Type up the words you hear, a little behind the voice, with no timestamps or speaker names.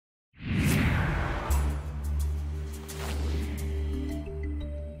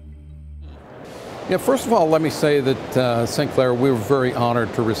Yeah, first of all, let me say that St. Clair, we were very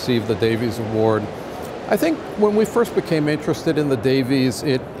honored to receive the Davies Award. I think when we first became interested in the Davies,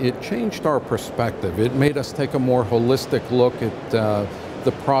 it changed our perspective. It made us take a more holistic look at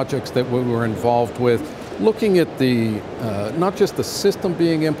the projects that we were involved with, looking at not just the system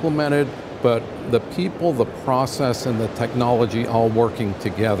being implemented, but the people, the process, and the technology all working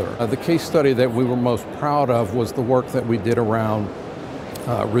together. The case study that we were most proud of was the work that we did around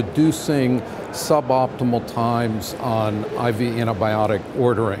reducing suboptimal times on IV antibiotic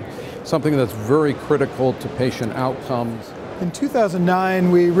ordering, something that's very critical to patient outcomes. In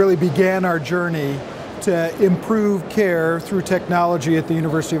 2009, we really began our journey to improve care through technology at the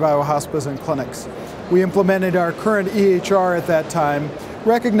University of Iowa Hospitals and Clinics. We implemented our current EHR at that time,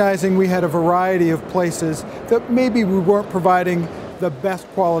 recognizing we had a variety of places that maybe we weren't providing the best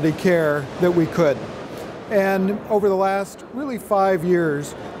quality care that we could. And over the last really 5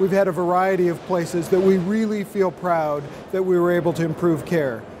 years, we've had a variety of places that we really feel proud that we were able to improve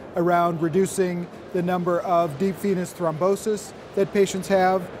care around reducing the number of deep venous thrombosis that patients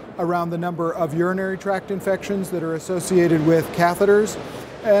have, around the number of urinary tract infections that are associated with catheters,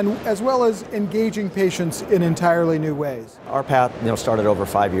 and as well as engaging patients in entirely new ways. Our path started over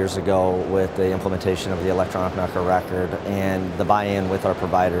 5 years ago with the implementation of the electronic medical record and the buy-in with our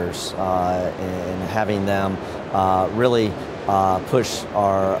providers and having them really push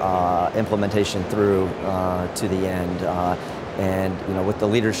our implementation through to the end. And with the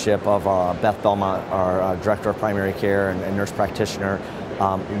leadership of Beth Belmont, our Director of Primary Care and nurse practitioner,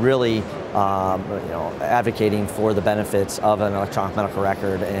 really advocating for the benefits of an electronic medical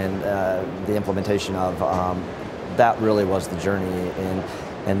record and the implementation of that really was the journey.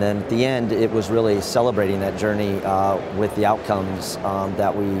 And then at the end, it was really celebrating that journey with the outcomes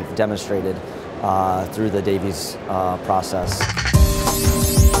that we've demonstrated through the Davies process.